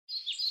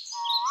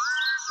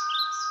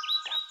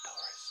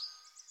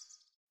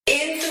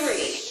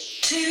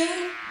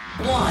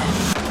1.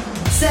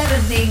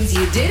 7 things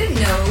you didn't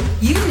know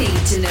you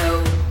need to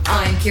know.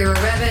 I'm Ciara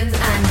Revens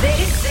and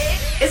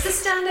this is the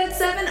Standout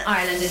 7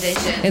 Ireland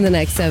edition. In the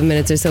next 7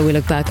 minutes or so, we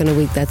look back on a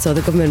week that saw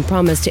the government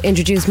promise to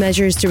introduce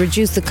measures to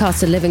reduce the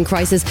cost of living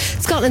crisis.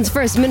 Scotland's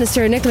First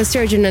Minister Nicola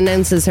Sturgeon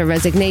announces her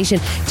resignation.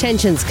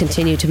 Tensions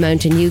continue to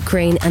mount in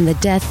Ukraine and the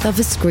death of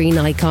a screen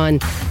icon.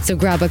 So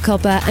grab a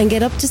cuppa and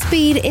get up to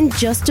speed in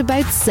just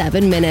about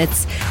 7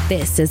 minutes.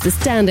 This is the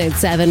Standout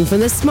 7 from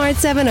the Smart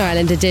 7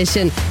 Ireland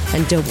edition.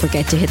 And don't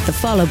forget to hit the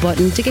follow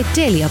button to get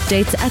daily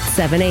updates at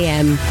 7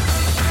 a.m.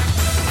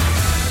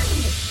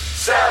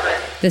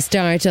 The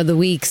start of the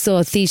week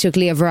saw Taoiseach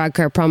Leo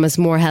Varadkar promise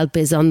more help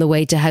is on the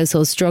way to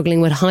households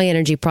struggling with high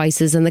energy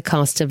prices and the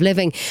cost of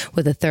living.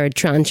 With a third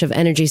tranche of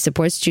energy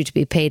supports due to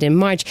be paid in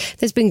March,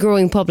 there's been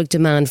growing public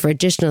demand for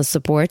additional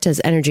support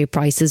as energy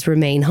prices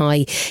remain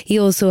high. He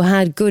also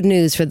had good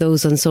news for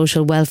those on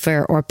social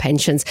welfare or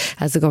pensions,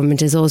 as the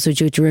government is also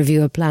due to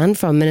review a plan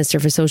from Minister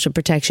for Social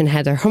Protection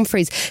Heather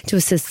Humphreys to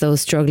assist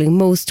those struggling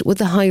most with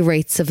the high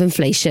rates of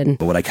inflation.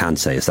 But what I can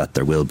say is that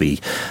there will be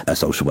a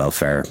social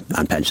welfare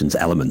and pensions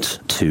element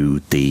to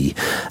the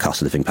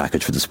cost of living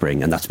package for the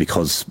spring, and that's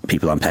because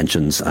people on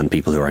pensions and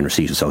people who are in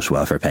receipt of social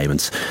welfare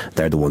payments,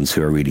 they're the ones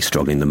who are really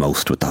struggling the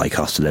most with the high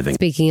cost of living.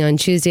 Speaking on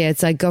Tuesday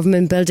outside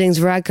government buildings,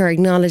 Varadkar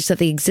acknowledged that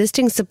the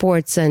existing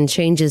supports and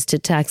changes to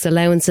tax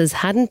allowances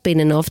hadn't been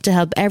enough to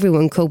help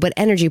everyone cope with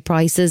energy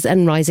prices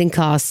and rising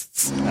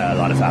costs. A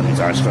lot of families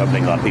are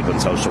struggling, a lot of people in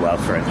social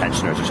welfare and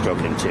pensioners are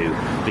struggling too,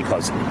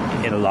 because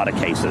in a lot of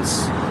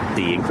cases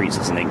the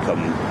increases in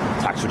income,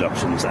 tax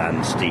reductions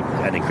and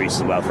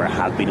increases in welfare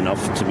have been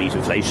enough to meet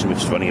inflation, which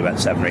is running about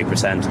 7 or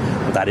 8%,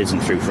 but that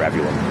isn't true for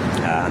everyone,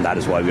 and that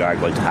is why we are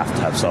going to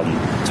have some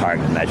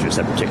targeted measures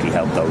that particularly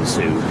help those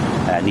who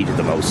need it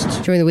the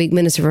most. During the week,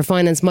 Minister for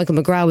Finance Michael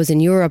McGrath was in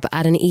Europe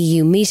at an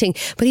EU meeting,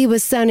 but he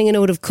was sounding a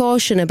note of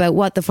caution about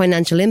what the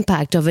financial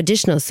impact of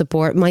additional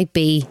support might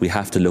be. We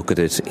have to look at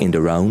it in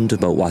the round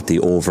about what the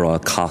overall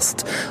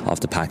cost of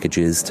the package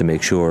is to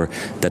make sure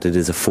that it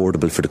is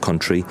affordable for the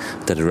country,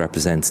 that it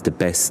represents the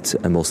best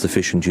and most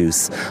efficient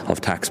use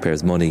of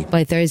taxpayers' money.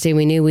 By Thursday,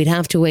 we knew we'd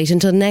have to wait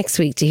until next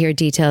week to hear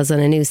details on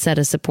a new set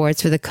of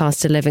supports for the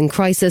cost of living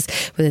crisis,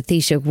 with a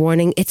Taoiseach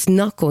warning it's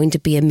not going to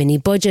be a mini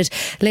budget.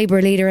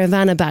 Labour leader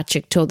Ivana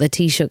Bacik told the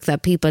Taoiseach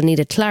that people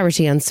needed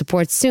clarity on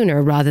support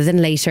sooner rather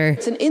than later.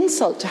 It's an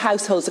insult to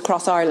households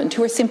across Ireland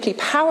who are simply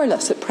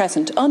powerless at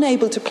present,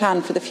 unable to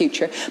plan for the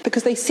future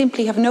because they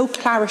simply have no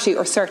clarity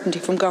or certainty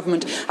from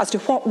government as to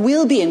what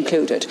will be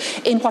included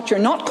in what you're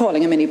not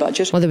calling a mini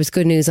budget. Well, there was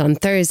good news on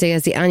Thursday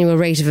as the annual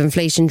rate of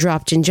inflation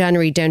dropped in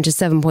January down to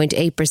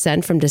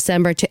 7.8% from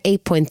December to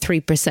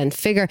 8.3%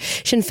 figure.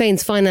 Sinn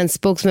Féin's finance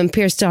spokesman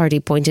Pierce Doherty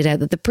pointed out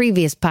that the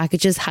previous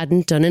packages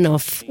hadn't done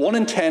enough. 1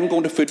 in 10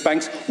 going to food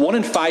banks, 1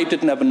 in 5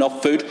 didn't have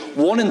enough food,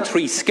 1 in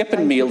 3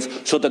 skipping meals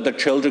so that their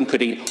children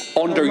could eat.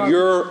 Under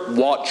your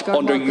watch,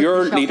 under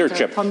your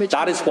leadership,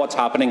 that is what's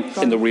happening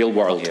in the real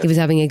world. He was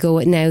having a go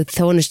at now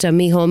Taoiseach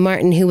Micheál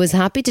Martin, who was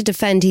happy to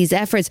defend his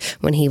efforts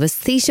when he was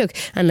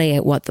Taoiseach and lay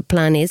out what the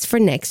plan is for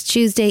next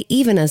Tuesday,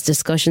 even as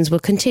discussions will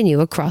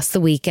continue across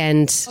the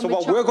weekend. So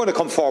what we're going to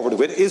come forward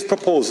with is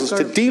proposals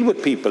to deal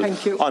with people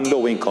on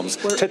low incomes,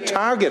 to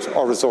target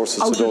our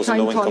resources to those on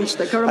low incomes.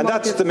 And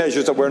that's the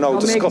measures that we're now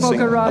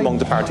discussing among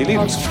the party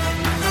leaders.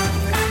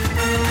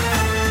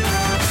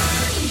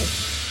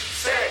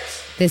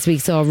 This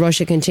week saw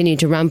Russia continue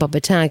to ramp up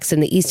attacks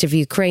in the east of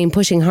Ukraine,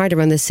 pushing harder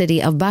on the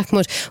city of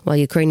Bakhmut, while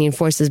Ukrainian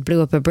forces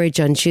blew up a bridge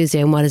on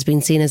Tuesday on what has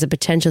been seen as a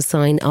potential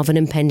sign of an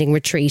impending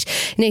retreat.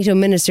 NATO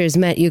ministers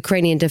met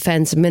Ukrainian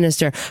Defence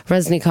Minister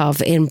Reznikov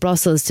in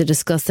Brussels to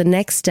discuss the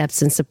next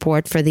steps in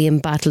support for the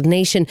embattled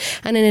nation.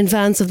 And in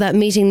advance of that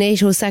meeting,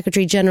 NATO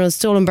Secretary General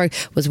Stoltenberg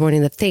was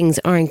warning that things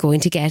aren't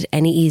going to get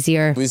any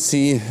easier. We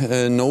see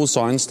no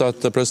signs that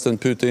President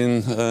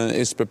Putin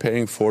is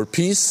preparing for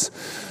peace.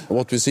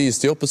 What we see is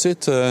the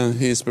opposite.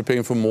 He is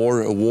preparing for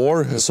more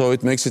war. So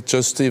it makes it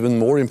just even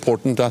more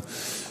important that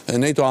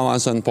NATO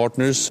allies and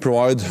partners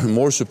provide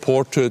more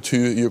support to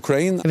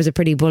Ukraine. There was a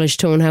pretty bullish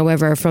tone,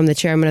 however, from the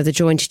chairman of the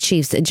Joint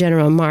Chiefs,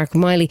 General Mark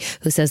Miley,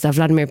 who says that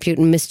Vladimir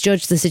Putin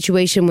misjudged the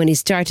situation when he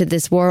started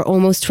this war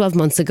almost 12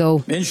 months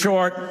ago. In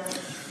short,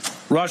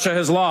 Russia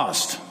has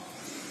lost.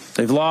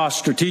 They've lost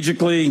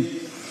strategically,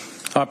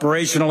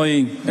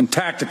 operationally, and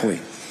tactically.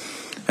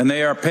 And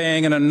they are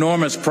paying an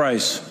enormous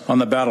price on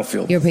the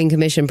battlefield. European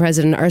Commission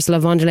President Ursula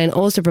von der Leyen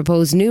also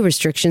proposed new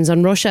restrictions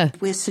on Russia.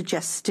 We're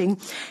suggesting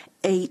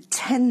a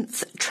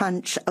 10th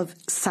tranche of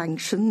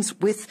sanctions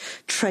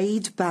with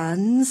trade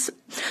bans.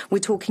 We're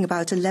talking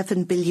about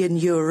 €11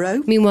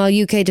 billion.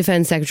 Meanwhile, UK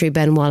Defence Secretary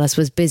Ben Wallace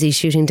was busy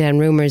shooting down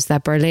rumours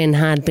that Berlin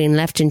had been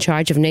left in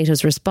charge of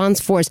NATO's response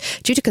force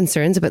due to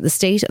concerns about the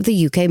state of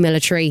the UK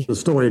military. The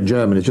story in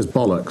Germany is just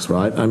bollocks,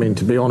 right? I mean,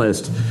 to be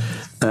honest,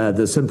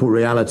 The simple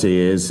reality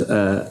is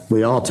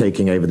we are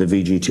taking over the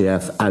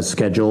VGTF as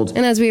scheduled.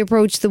 And as we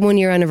approach the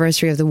 1-year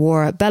anniversary of the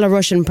war,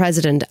 Belarusian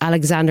President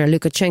Alexander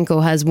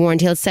Lukashenko has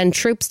warned he'll send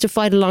troops to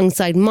fight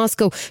alongside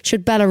Moscow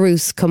should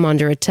Belarus come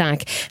under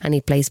attack. And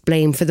he placed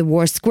blame for the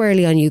war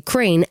squarely on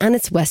Ukraine and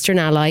its Western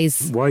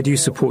allies. Why do you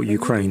support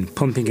Ukraine,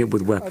 pumping it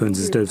with weapons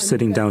instead of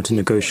sitting down to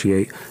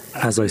negotiate,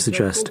 as I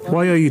suggest?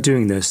 Why are you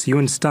doing this? You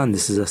understand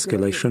this is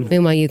escalation.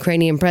 Meanwhile,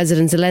 Ukrainian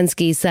President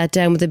Zelensky sat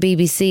down with the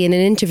BBC in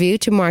an interview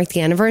to mark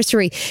the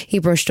anniversary. He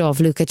brushed off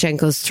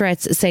Lukashenko's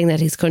threats, saying that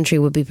his country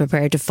would be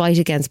prepared to fight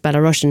against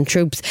Belarusian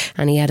troops,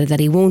 and he added that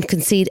he won't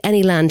concede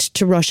any land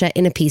to Russia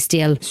in a peace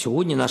deal.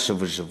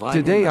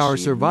 Today our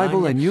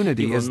survival and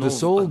unity is the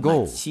sole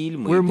goal.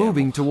 We're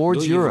moving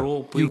towards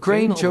Europe.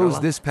 Ukraine chose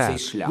this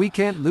path. We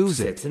can't lose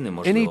it.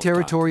 Any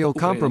territorial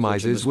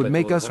compromises would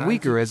make us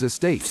weaker as a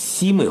state.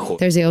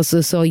 Thursday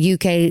also saw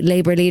UK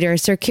Labour leader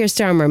Sir Keir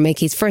Starmer make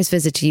his first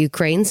visit to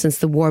Ukraine since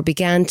the war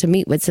began to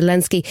meet with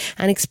Zelensky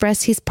and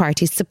express his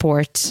party's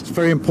support. It's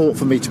very important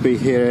for me to be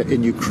here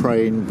in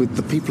Ukraine with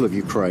the people of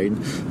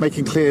Ukraine,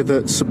 making clear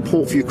that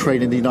support for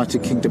Ukraine in the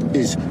United Kingdom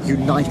is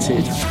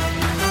united.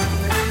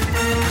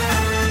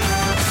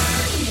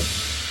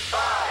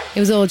 It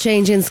was all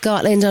change in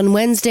Scotland on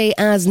Wednesday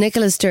as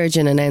Nicola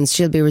Sturgeon announced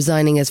she'll be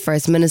resigning as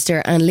First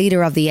Minister and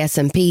leader of the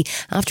SNP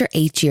after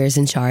 8 years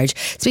in charge.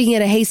 Speaking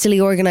at a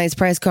hastily organised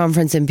press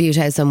conference in Bute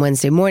House on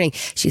Wednesday morning,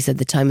 she said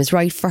the time is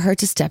right for her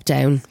to step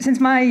down. Since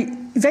my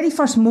very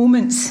first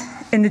moments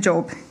in the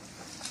job,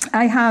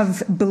 I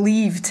have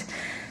believed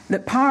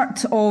that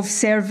part of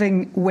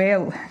serving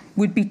well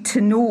would be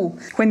to know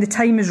when the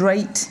time is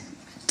right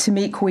to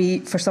make way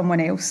for someone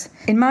else.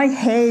 In my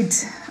head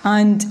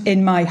and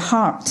in my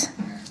heart,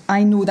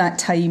 I know that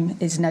time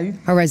is now.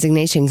 Her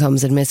resignation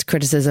comes amidst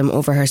criticism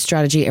over her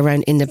strategy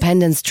around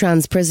independence,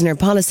 trans prisoner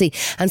policy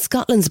and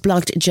Scotland's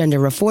blocked gender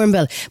reform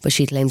bill, but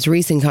she claims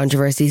recent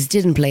controversies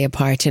didn't play a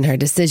part in her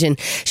decision.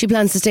 She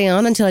plans to stay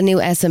on until a new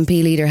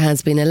SNP leader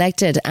has been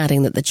elected,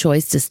 adding that the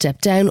choice to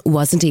step down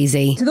wasn't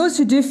easy. To those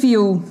who do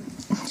feel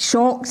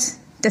shocked,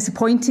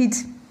 disappointed,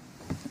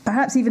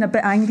 perhaps even a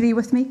bit angry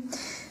with me,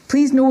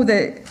 please know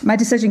that my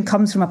decision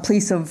comes from a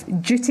place of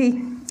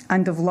duty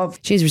and of love.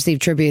 She's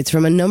received tributes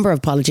from a number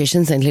of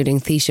politicians,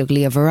 including Taoiseach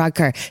Leo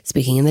Varadkar,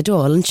 speaking in the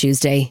Dáil on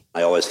Tuesday.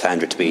 I always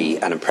found her to be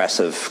an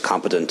impressive,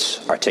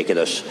 competent,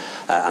 articulate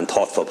and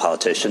thoughtful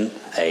politician,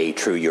 a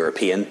true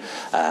European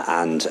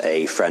and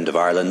a friend of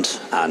Ireland,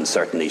 and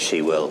certainly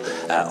she will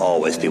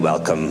always be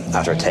welcome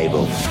at our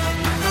table.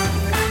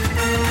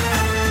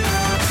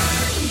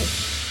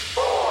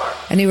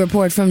 A new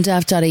report from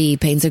Daft.ie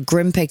paints a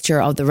grim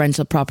picture of the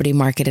rental property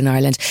market in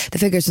Ireland. The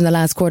figures from the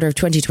last quarter of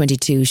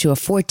 2022 show a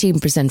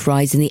 14%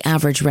 rise in the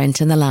average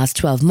rent in the last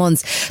 12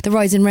 months. The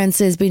rise in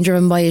rents is being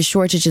driven by a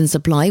shortage in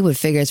supply, with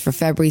figures for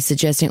February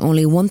suggesting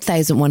only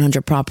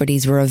 1,100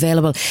 properties were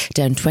available,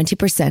 down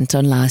 20%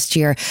 on last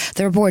year.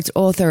 The report's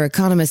author,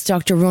 economist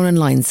Dr. Ronan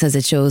Lyons, says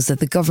it shows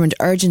that the government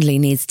urgently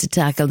needs to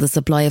tackle the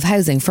supply of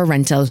housing for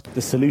rental.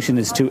 The solution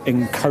is to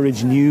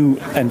encourage new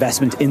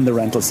investment in the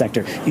rental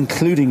sector,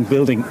 including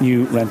building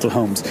new rental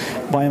homes.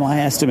 By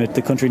my estimate,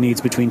 the country needs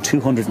between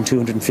 200 and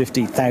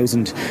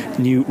 250,000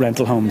 new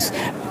rental homes.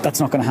 That's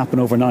not going to happen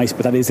overnight,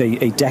 but that is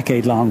a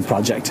decade-long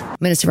project.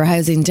 Minister for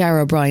Housing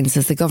Darragh O'Brien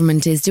says the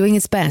government is doing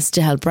its best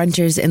to help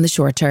renters in the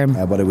short term.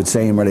 What I would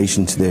say in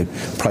relation to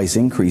the price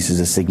increase is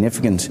a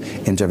significant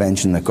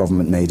intervention that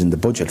government made in the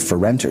budget for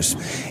renters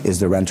is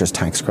the renters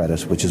tax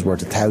credit, which is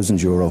worth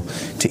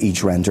 €1,000 to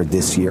each renter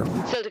this year.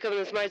 Still to come in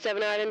the Smart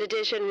 7 Ireland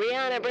edition,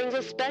 Rihanna brings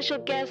a special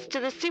guest to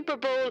the Super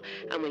Bowl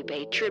and we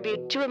pay tribute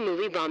to a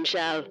movie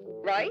bombshell.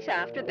 Right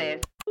after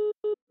this.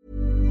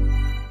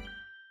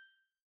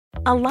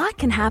 A lot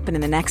can happen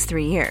in the next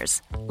 3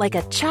 years. Like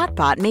a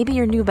chatbot may be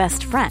your new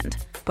best friend.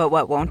 But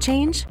what won't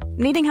change?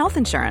 Needing health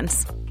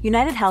insurance.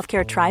 United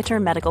Healthcare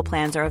Tri-Term Medical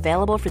Plans are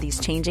available for these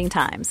changing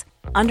times.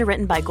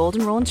 Underwritten by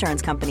Golden Rule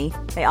Insurance Company,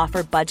 they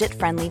offer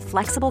budget-friendly,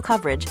 flexible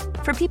coverage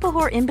for people who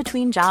are in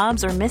between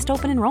jobs or missed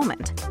open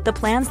enrollment. The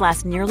plans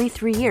last nearly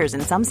 3 years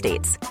in some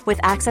states, with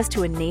access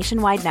to a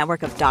nationwide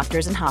network of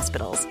doctors and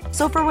hospitals.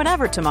 So for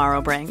whatever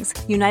tomorrow brings,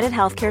 United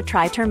Healthcare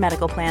Tri-Term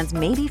Medical Plans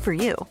may be for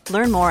you.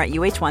 Learn more at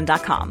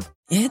uh1.com.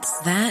 It's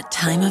that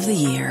time of the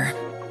year.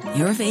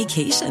 Your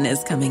vacation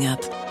is coming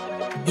up.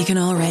 You can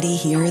already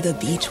hear the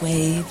beach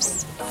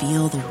waves,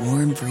 feel the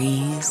warm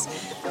breeze,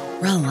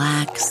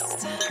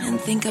 relax, and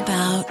think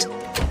about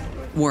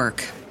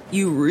work.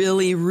 You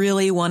really,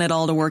 really want it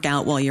all to work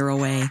out while you're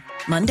away.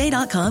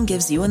 Monday.com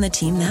gives you and the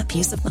team that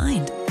peace of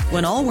mind.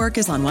 When all work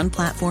is on one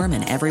platform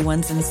and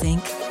everyone's in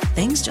sync,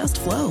 things just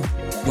flow.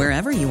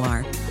 Wherever you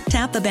are,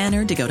 tap the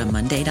banner to go to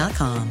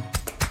Monday.com.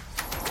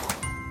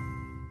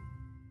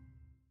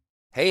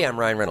 Hey, I'm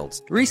Ryan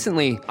Reynolds.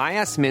 Recently, I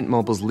asked Mint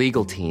Mobile's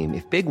legal team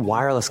if big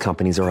wireless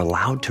companies are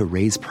allowed to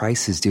raise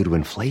prices due to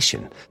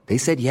inflation. They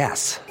said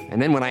yes.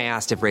 And then when I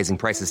asked if raising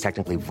prices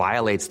technically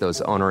violates those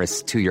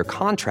onerous 2-year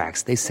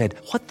contracts, they said,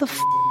 "What the f***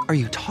 are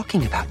you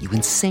talking about, you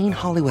insane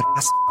Hollywood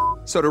ass?"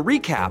 So to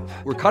recap,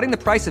 we're cutting the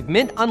price of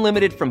Mint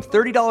Unlimited from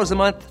 $30 a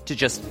month to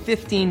just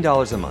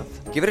 $15 a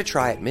month. Give it a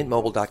try at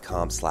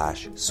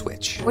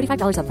mintmobile.com/switch.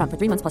 $45 up front for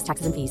 3 months plus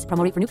taxes and fees.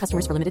 Promo rate for new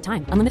customers for limited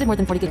time. Unlimited more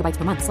than 40 gigabytes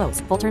per month. Slows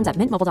full terms at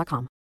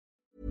mintmobile.com.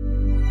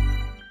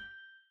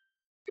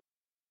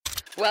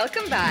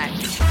 Welcome back.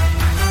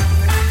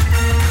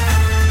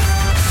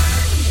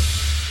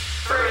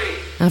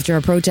 After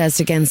a protest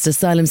against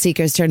asylum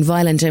seekers turned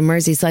violent in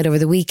Merseyside over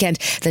the weekend,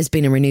 there's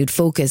been a renewed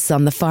focus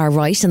on the far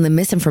right and the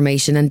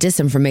misinformation and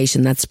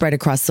disinformation that's spread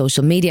across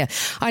social media.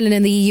 Ireland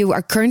and the EU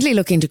are currently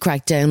looking to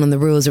crack down on the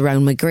rules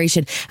around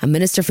migration, and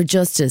Minister for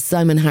Justice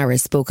Simon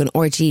Harris spoke on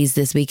RTÉ's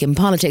This Week in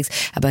Politics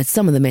about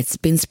some of the myths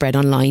being spread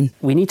online.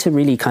 We need to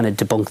really kind of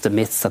debunk the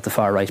myths that the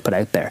far right put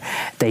out there.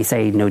 They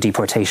say no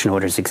deportation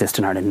orders exist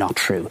in Ireland, not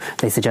true.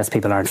 They suggest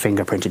people aren't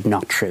fingerprinted,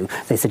 not true.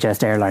 They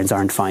suggest airlines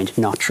aren't fined,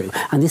 not true.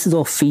 And this is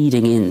all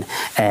feeding in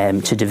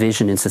to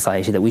division in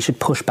society that we should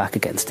push back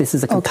against. This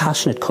is a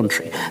compassionate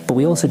country, but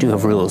we also do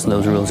have rules, and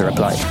those rules are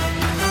applied.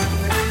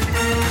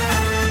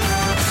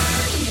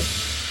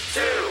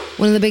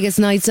 One of the biggest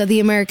nights of the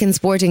American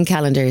sporting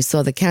calendar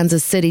saw the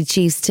Kansas City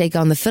Chiefs take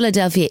on the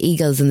Philadelphia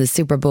Eagles in the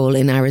Super Bowl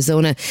in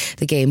Arizona.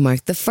 The game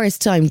marked the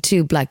first time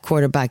two black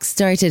quarterbacks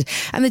started,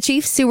 and the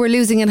Chiefs, who were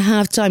losing at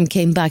halftime,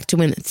 came back to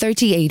win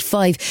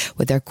 38-5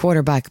 with their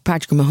quarterback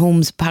Patrick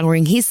Mahomes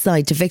powering his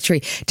side to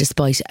victory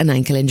despite an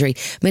ankle injury.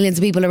 Millions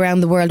of people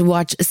around the world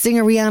watched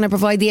singer Rihanna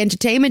provide the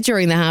entertainment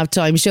during the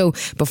halftime show,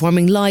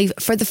 performing live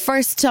for the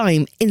first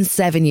time in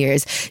 7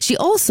 years. She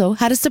also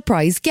had a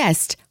surprise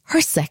guest, her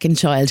second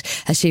child.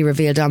 As she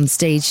revealed on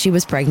stage, she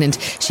was pregnant.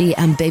 She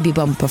and Baby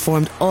Bump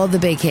performed all the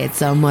big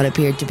hits on what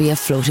appeared to be a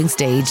floating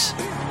stage.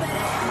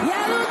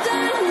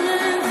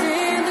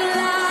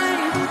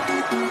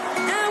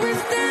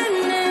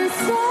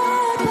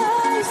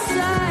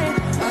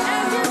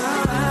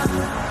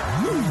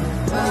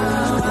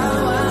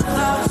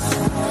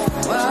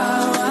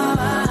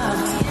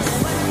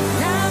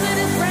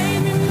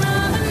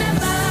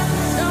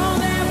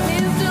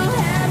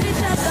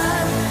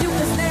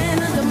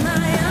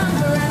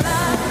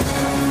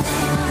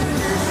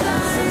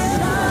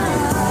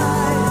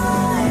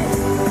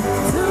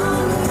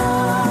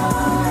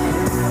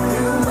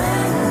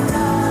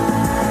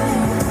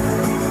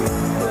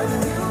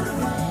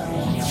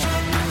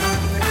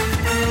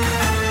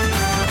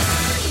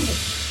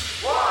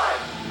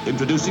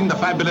 Introducing the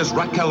fabulous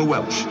Raquel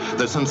Welch,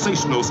 the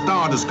sensational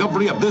star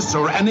discovery of this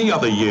or any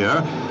other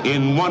year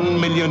in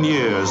 1 million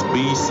years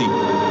BC.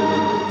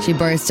 She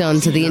burst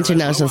onto the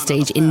international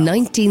stage in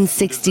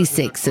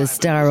 1966 as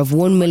star of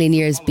 1 Million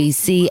Years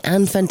BC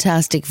and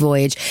Fantastic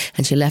Voyage,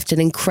 and she left an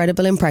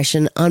incredible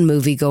impression on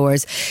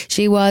moviegoers.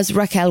 She was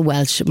Raquel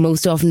Welch,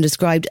 most often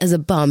described as a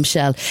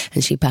bombshell,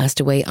 and she passed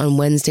away on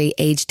Wednesday,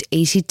 aged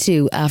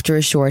 82, after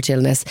a short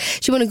illness.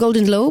 She won a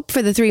Golden Globe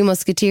for The Three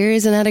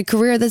Musketeers and had a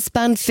career that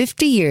spanned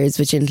 50 years,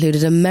 which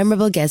included a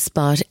memorable guest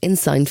spot in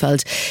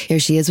Seinfeld.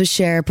 Here she is with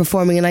Cher,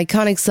 performing an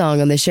iconic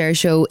song on The Cher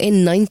Show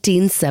in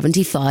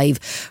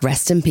 1975.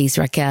 Rest in peace,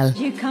 Raquel.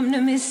 You come to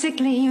me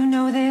sickly, you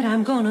know that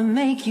I'm gonna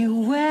make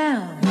you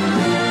well.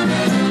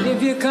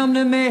 If you come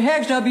to me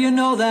hexed up, you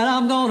know that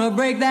I'm gonna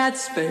break that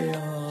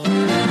spell.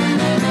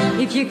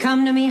 If you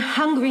come to me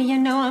hungry, you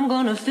know I'm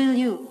gonna fill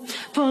you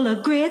full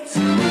of grits.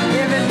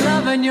 If it's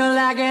loving you're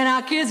lacking,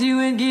 I'll kiss you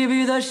and give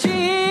you the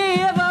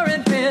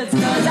shivering fits.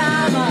 'Cause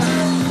I'm a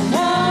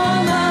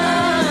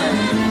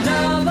woman,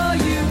 lover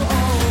you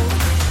own.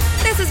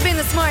 This has been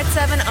the Smart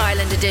 7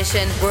 Ireland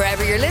edition.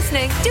 Wherever you're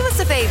listening, do us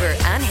a favour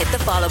and hit the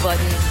follow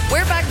button.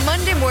 We're back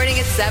Monday morning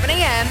at 7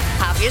 a.m.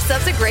 Have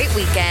yourselves a great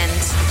weekend.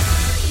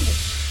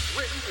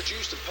 Written,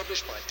 produced and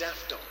published by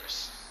Daft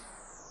Doris.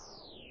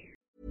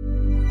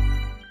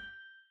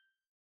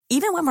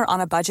 Even when we're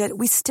on a budget,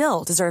 we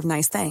still deserve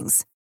nice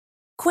things.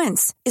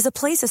 Quince is a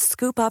place to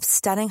scoop up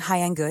stunning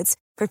high-end goods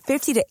for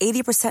 50 to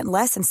 80%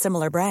 less than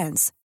similar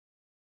brands.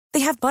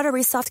 They have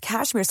buttery soft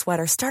cashmere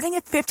sweaters starting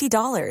at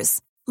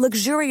 $50,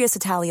 luxurious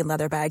Italian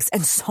leather bags,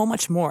 and so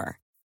much more.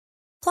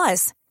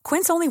 Plus,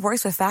 Quince only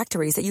works with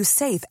factories that use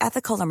safe,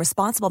 ethical, and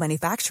responsible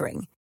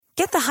manufacturing.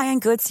 Get the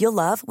high-end goods you'll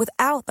love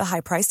without the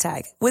high price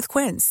tag with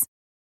Quince.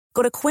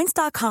 Go to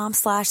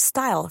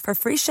quince.com/style for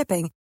free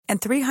shipping and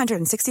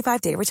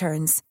 365-day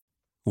returns.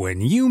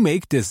 When you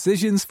make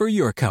decisions for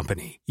your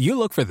company, you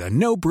look for the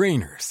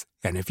no-brainers.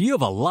 And if you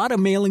have a lot of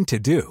mailing to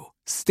do,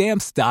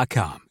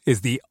 Stamps.com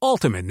is the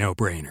ultimate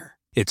no-brainer.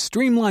 It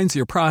streamlines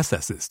your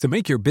processes to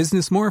make your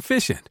business more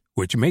efficient,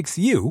 which makes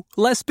you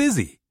less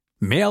busy.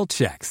 Mail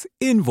checks,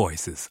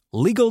 invoices,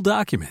 legal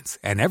documents,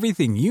 and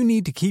everything you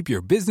need to keep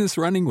your business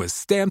running with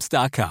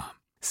Stamps.com.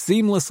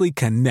 Seamlessly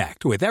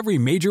connect with every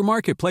major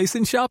marketplace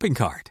and shopping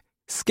cart.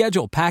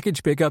 Schedule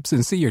package pickups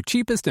and see your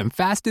cheapest and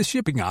fastest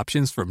shipping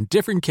options from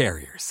different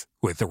carriers,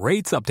 with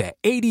rates up to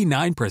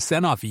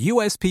 89% off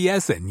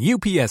USPS and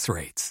UPS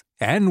rates.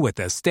 And with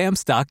the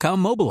Stamps.com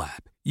mobile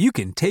app, you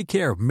can take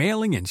care of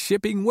mailing and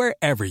shipping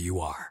wherever you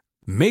are.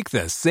 Make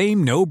the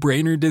same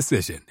no-brainer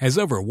decision as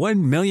over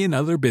 1 million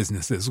other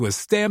businesses with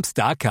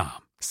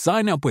Stamps.com.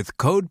 Sign up with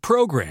code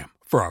PROGRAM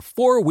for a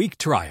 4-week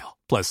trial,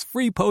 plus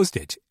free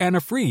postage and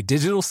a free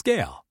digital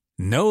scale.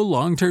 No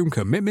long-term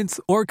commitments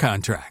or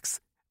contracts.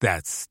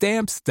 That's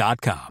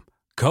Stamps.com.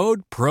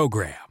 Code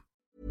PROGRAM.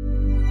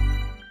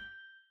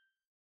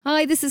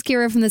 Hi, this is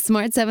Ciara from the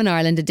Smart 7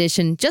 Ireland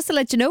edition. Just to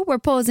let you know, we're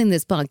pausing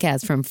this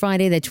podcast from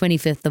Friday the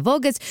 25th of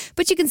August,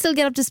 but you can still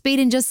get up to speed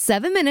in just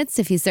 7 minutes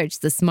if you search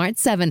the Smart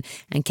 7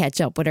 and catch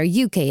up with our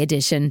UK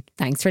edition.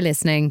 Thanks for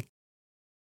listening.